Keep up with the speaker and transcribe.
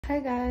Hi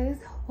guys,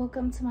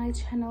 welcome to my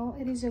channel.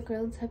 It is your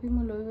girl Tabi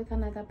Moloi with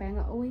another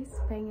banger, always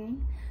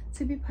banging.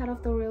 To be part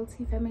of the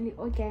royalty family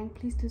or gang,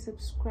 please do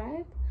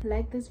subscribe,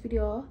 like this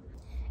video.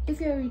 If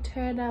you're a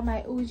returner,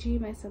 my OG,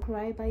 my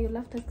subscriber, your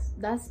love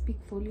does speak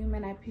volume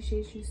and I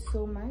appreciate you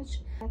so much.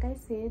 Like I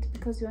said,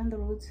 because you're on the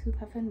road to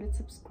 500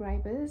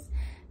 subscribers,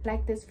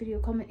 like this video,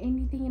 comment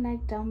anything you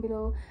like down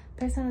below,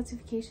 press the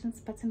notifications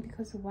button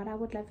because what I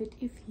would love it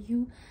if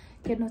you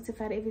get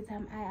notified every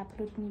time I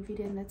upload a new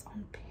video, and that's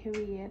on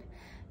period.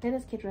 Let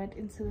us get right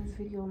into this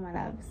video, my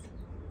loves.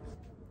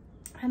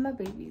 Hi my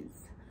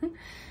babies.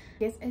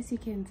 Yes, as you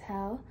can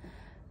tell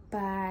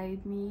by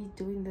me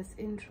doing this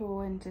intro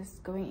and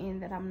just going in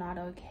that I'm not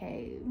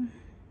okay.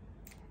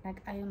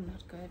 Like, I am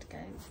not good,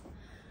 guys,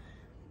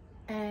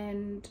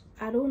 and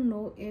I don't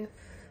know if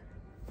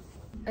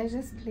I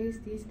just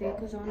placed these there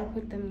because I want to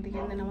put them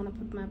there, and then I want to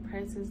put my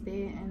prices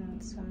there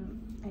and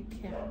some,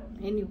 okay,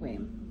 anyway.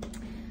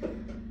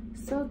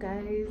 So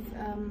guys,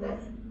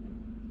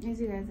 as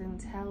you guys can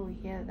tell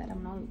here that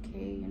I'm not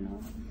okay, you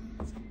know,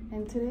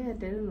 and today I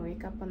didn't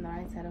wake up on the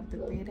right side of the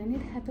bed, and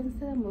it happens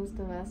to most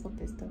of us, or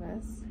best of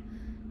us,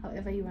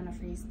 however you want to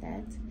phrase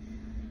that.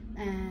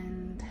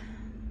 And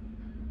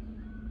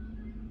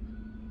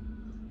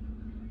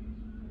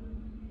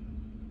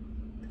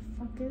the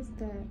fuck is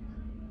that?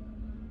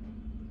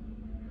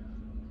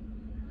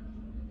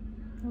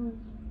 Oh,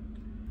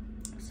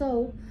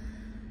 so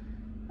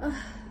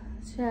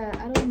sure,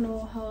 I don't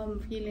know how I'm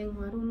feeling,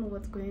 I don't know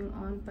what's going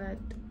on, but,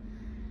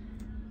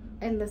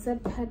 and the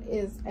sad part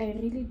is I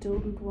really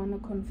don't want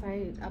to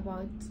confide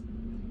about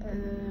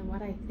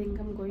what I think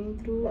I'm going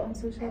through on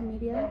social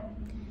media,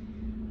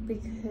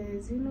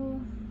 because, you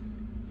know,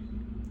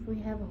 we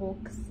have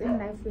hawks in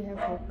life, we have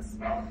hawks,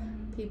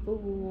 people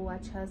who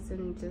watch us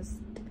and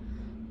just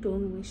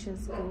don't wish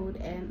us good,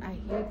 and I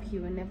help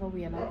you whenever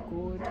we are not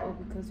good or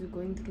because we're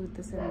going through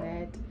this and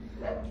that.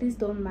 Please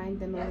don't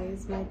mind the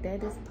noise. My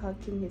dad is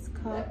parking his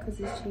car because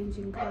he's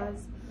changing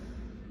cars,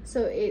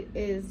 so it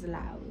is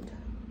loud,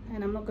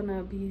 and I'm not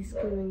gonna be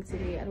screaming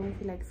today. I don't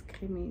feel like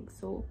screaming.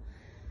 So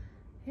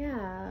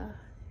yeah,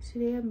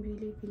 today I'm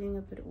really feeling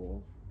a bit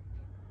off,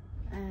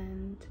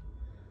 and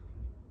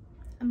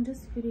I'm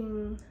just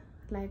feeling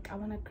like I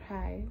want to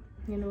cry,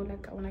 you know,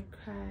 like I want to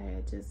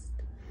cry.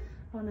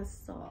 I want to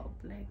sob,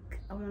 like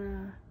I want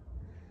to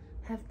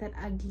have that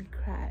ugly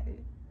cry,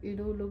 you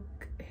know,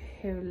 look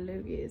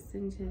hilarious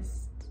and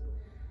just,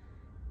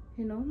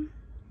 you know,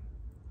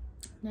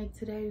 like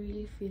today I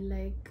really feel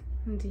like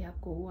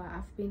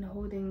I've been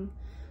holding,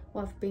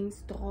 or I've been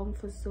strong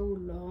for so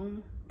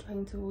long,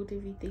 trying to hold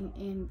everything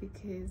in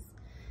because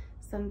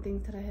some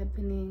things that are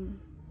happening,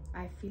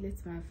 I feel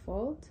it's my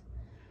fault.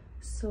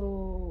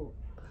 So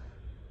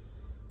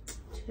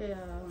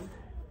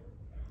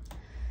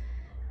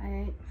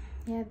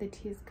yeah, the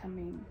tears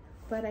coming,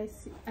 but I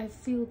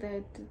feel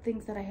that the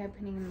things that are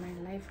happening in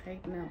my life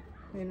right now,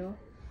 you know,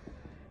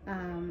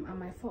 are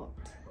my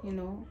fault, you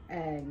know.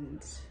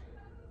 And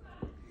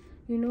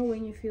you know,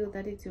 when you feel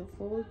that it's your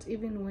fault,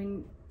 even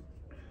when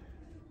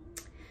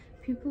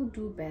people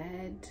do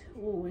bad,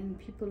 or when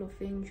people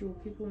offend you, or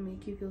people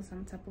make you feel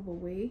some type of a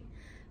way,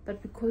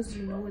 but because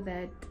you know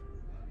that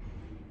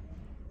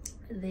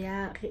they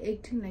are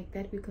reacting like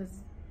that because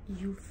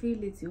you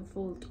feel it's your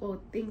fault, or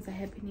things are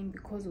happening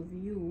because of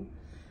you,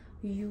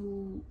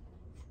 you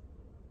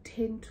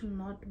tend to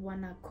not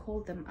wanna call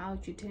them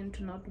out, you tend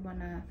to not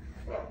wanna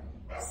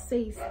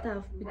say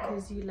stuff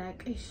because you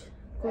like, ish,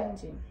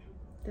 Konje,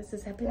 this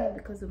is happening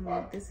because of me,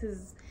 this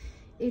is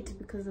it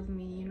because of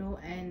me, you know.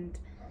 And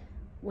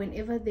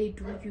whenever they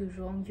do you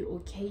wrong, you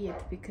okay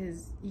it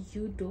because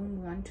you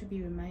don't want to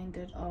be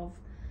reminded of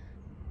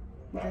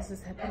this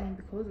is happening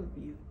because of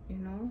you, you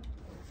know.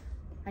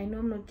 I know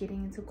I'm not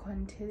getting into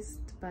contest,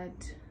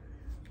 but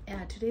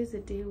yeah, today is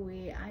a day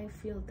where I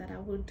feel that I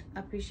would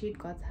appreciate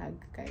God's hug,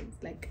 guys.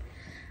 Like,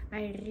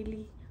 I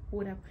really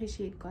would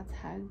appreciate God's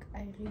hug.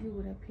 I really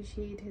would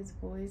appreciate his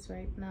voice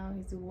right now,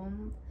 his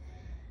warmth.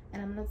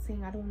 And I'm not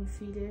saying I don't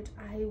feel it.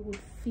 I would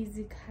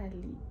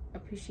physically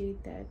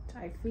appreciate that.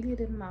 I feel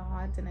it in my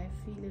heart, and I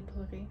feel it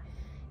already.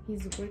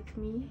 He's with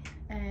me,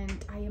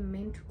 and I am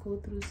meant to go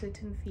through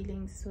certain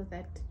feelings so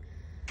that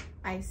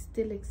I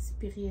still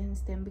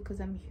experience them because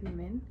I'm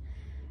human.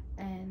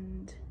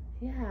 And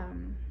yeah,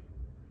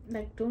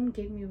 like, don't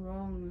get me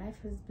wrong,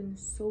 life has been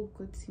so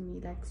good to me,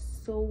 like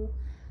so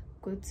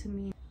good to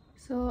me.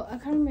 So I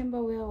can't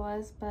remember where I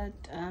was, but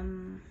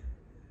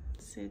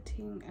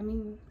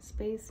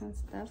space and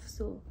stuff.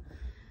 So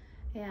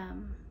yeah,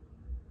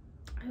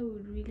 I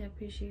would really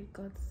appreciate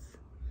God's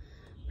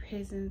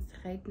presence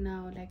right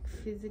now, like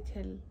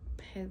physical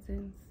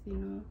presence, you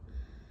know.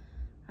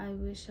 I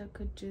wish I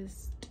could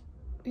just,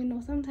 you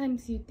know,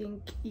 sometimes you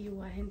think you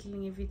are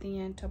handling everything,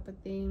 you're on top of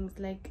things,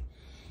 like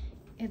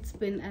it's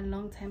been a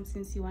long time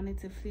since you wanted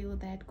to feel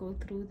that, go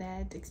through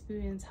that,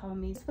 experience how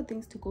amazing for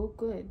things to go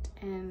good.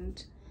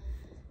 And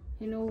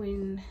you know,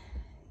 when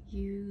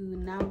you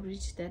now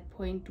reach that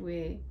point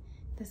where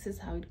this is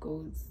how it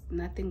goes,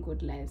 nothing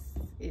good lasts,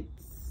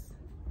 it's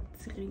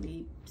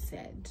really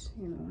sad,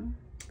 you know.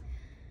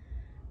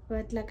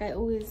 But like I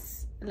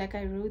always, like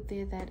I wrote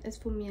there, that as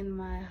for me and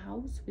my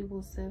house, we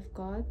will serve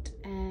God,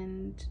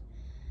 and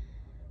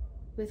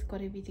with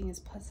God everything is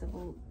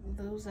possible.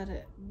 Those are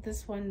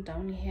this one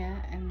down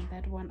here and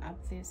that one up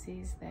there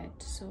says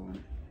that. So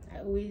I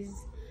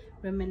always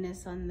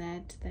reminisce on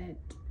that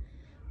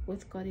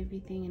with God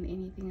everything and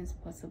anything is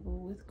possible.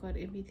 With God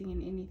everything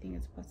and anything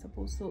is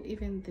possible. So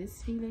even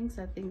these feelings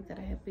are things that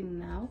are happening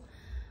now,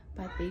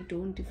 but they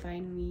don't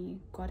define me.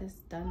 God has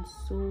done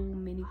so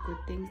many good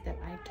things that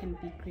I can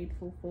be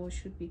grateful for,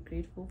 should be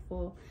grateful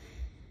for,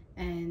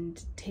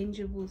 and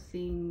tangible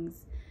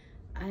things,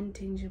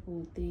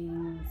 untangible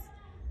things,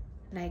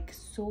 like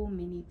so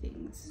many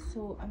things.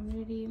 So I'm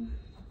really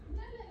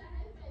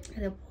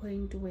at a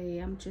point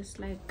where I'm just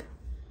like,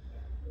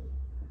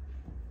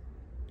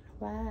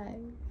 why,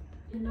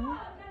 you know?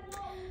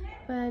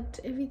 But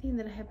everything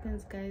that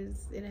happens,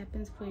 guys, it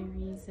happens for a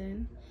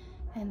reason.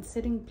 And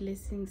certain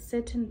blessings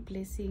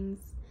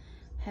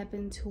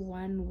happen to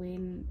one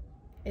when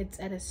it's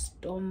at a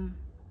storm,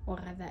 or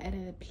rather at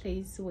a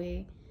place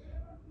where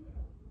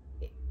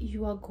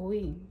you are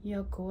going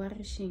you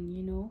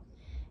know.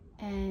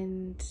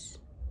 And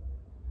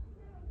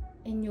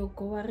in your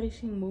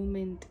go-rushing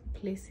moment,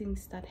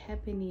 blessings start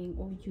happening,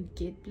 or you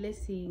get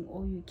blessing,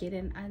 or you get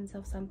an answer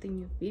of something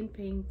you've been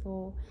praying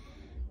for,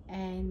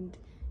 and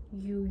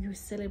you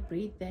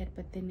celebrate that.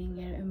 But then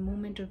in a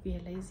moment of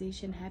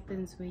realization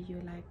happens where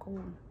you're like,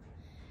 oh,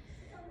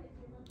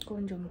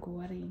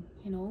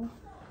 you know.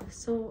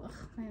 So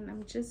man,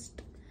 I'm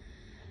just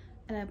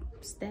at a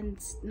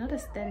not a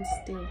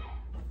standstill,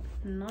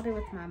 not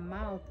with my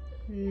mouth.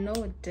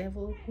 No,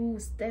 devil, who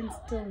stands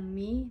still?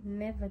 Me?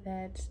 Never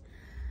that.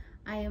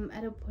 I am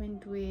at a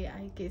point where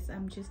I guess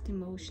I'm just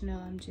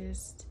emotional. I'm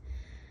just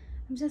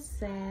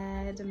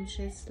sad. I'm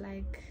just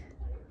like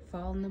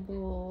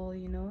vulnerable,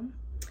 you know.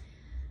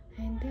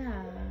 And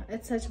yeah,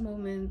 at such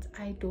moments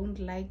I don't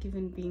like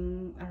even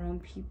being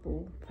around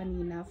people.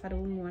 Funny enough, I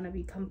don't want to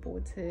be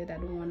comforted. I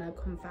don't want to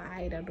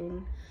confide. I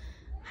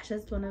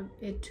just want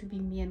it to be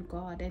me and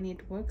God, and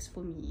it works for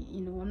me,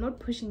 you know. I'm not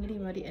pushing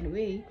anybody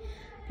away.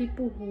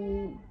 People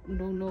who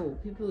don't know,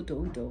 people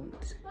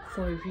don't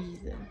for a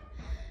reason.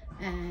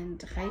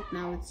 And right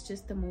now it's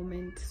just a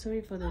moment, sorry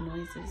for the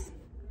noises,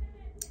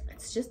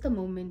 it's just a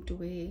moment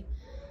where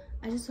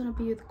I just want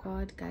to be with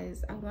God,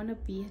 guys. I want to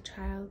be a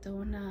child. I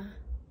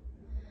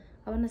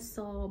want to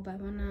sob. I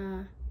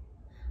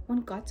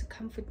want God to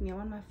comfort me. I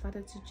want my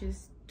father to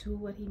just do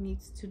what he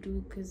needs to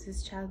do, because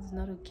his child is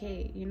not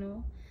okay, you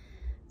know.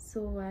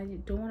 So I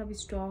don't want to be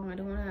strong.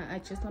 I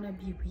just want to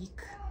be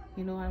weak,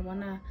 you know. I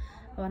wanna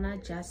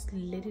just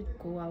let it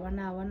go. I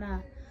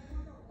wanna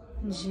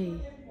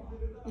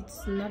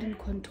it's not in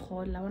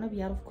control. I want to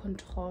be out of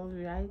control,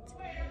 right?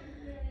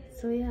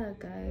 So yeah,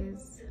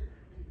 guys,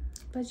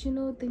 but you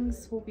know,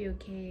 things will be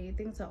okay.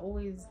 Things are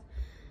always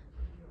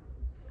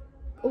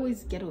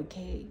get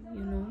okay, you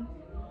know.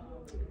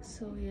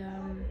 So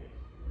yeah,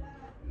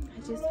 I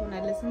just want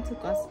to listen to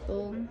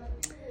gospel.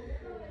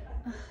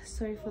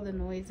 Sorry for the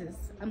noises.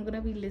 I'm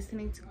gonna be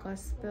listening to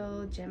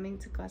gospel, jamming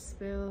to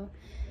gospel,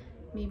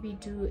 maybe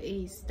do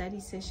a study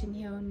session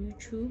here on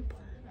YouTube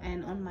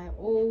and on my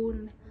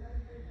own.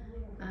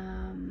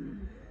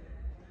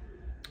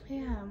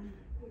 Yeah,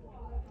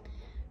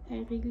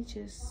 I really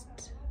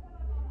just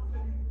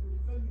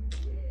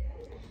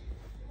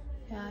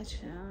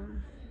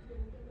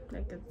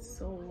like it's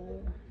so.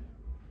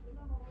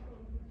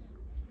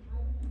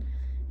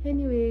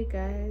 Anyway,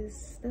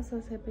 guys, that's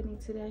what's happening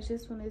today. I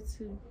just wanted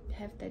to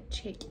have that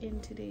check-in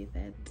today,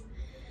 that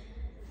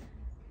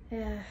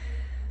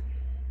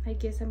I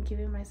guess I'm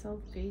giving myself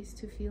grace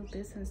to feel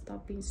this and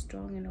stop being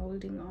strong and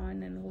holding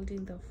on and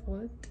holding the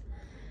fort,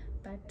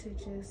 but to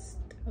just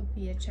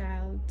be a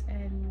child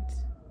and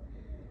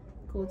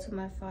go to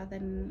my father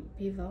and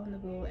be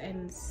vulnerable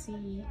and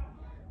see,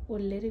 or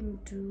let him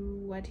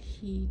do what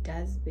he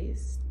does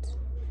best.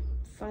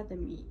 Father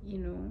me, you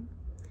know.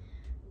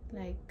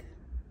 Like,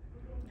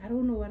 I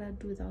don't know what I'd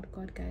do without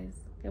God,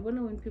 guys. I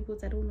wonder when people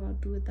say I don't know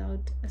what to do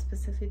without a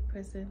specific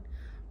person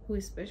who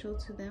is special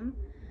to them.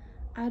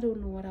 I don't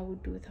know what I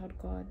would do without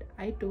God.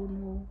 I don't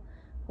know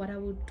what I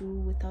would do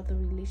without the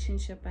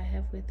relationship I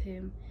have with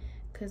him,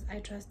 because I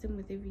trust him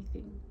with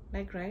everything.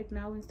 Like right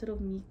now, instead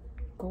of me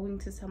going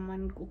to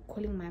someone, or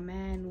calling my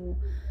man, or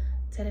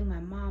telling my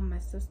mom, my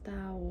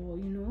sister, or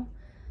you know,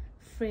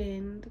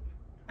 friend,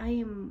 I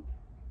am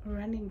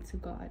running to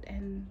God.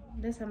 And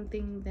there's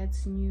something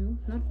that's new,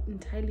 not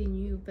entirely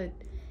new, but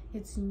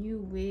it's new,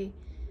 where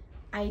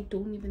I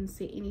don't even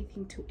say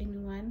anything to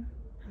anyone.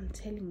 I'm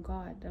telling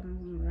God,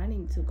 I'm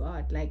running to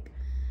God. Like,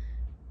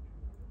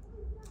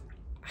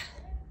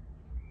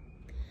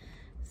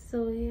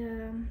 so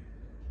yeah,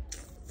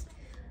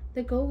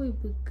 the goal will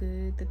be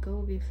good, the goal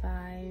will be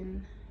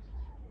fine.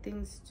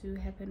 Things do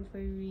happen for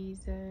a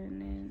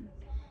reason, and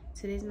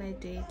today's my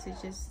day to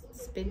just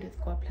spend with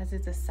God. Plus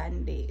it's a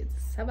Sunday, it's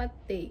a Sabbath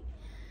day,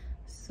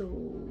 so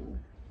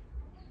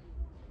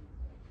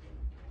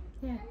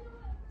yeah,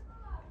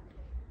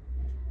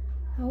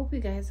 I hope you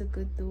guys are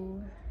good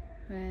though.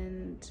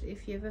 And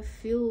if you ever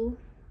feel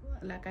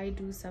like I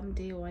do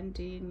someday, one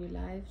day in your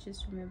life,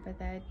 just remember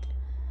that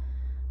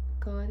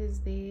God is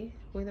there,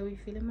 whether we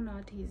feel him or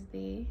not. He's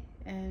there,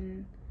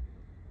 and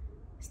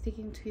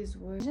sticking to his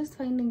word, just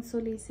finding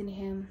solace in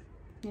him,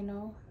 you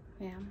know.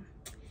 Yeah,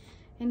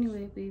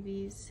 anyway,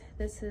 babies,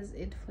 this is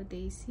it for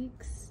day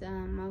 6.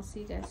 I'll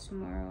see you guys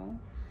tomorrow.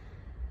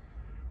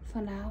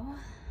 For now,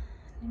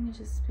 let me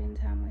just spend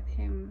time with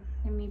him.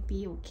 Let me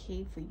be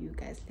okay for you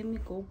guys. Let me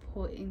go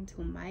pour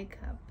into my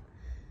cup,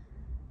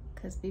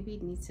 because baby,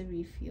 it needs a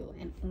refill,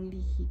 and only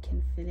he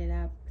can fill it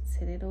up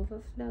till it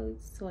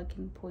overflows, so I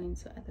can pour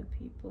into other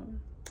people.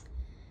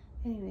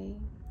 Anyway,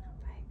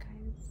 bye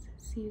guys,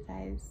 see you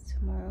guys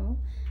tomorrow.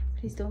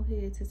 Please don't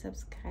forget to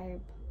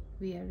subscribe.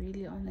 We are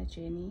really on a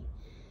journey.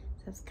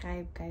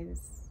 Subscribe,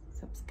 guys.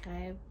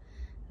 Subscribe,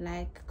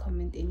 like,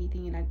 comment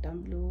anything you like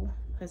down below.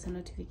 Press the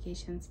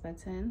notifications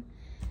button,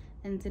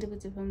 and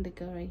from the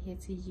girl right here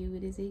to you,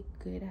 it is a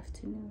good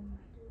afternoon.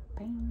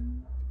 Bye.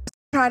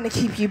 Trying to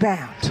keep you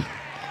bound.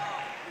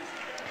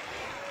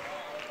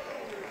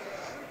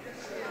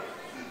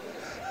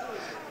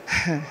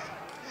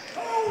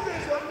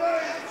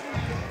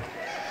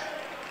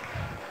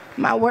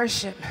 My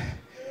worship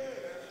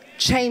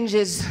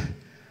changes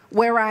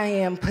where I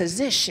am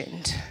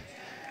positioned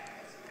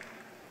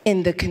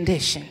in the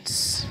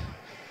conditions.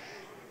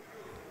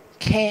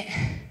 Can't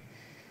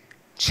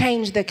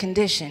change the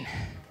condition,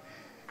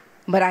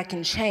 but I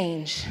can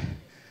change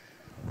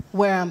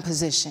where I'm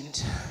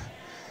positioned.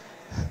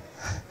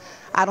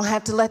 I don't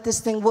have to let this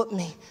thing whoop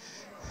me.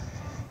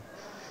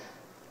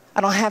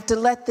 I don't have to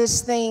let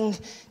this thing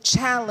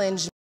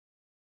challenge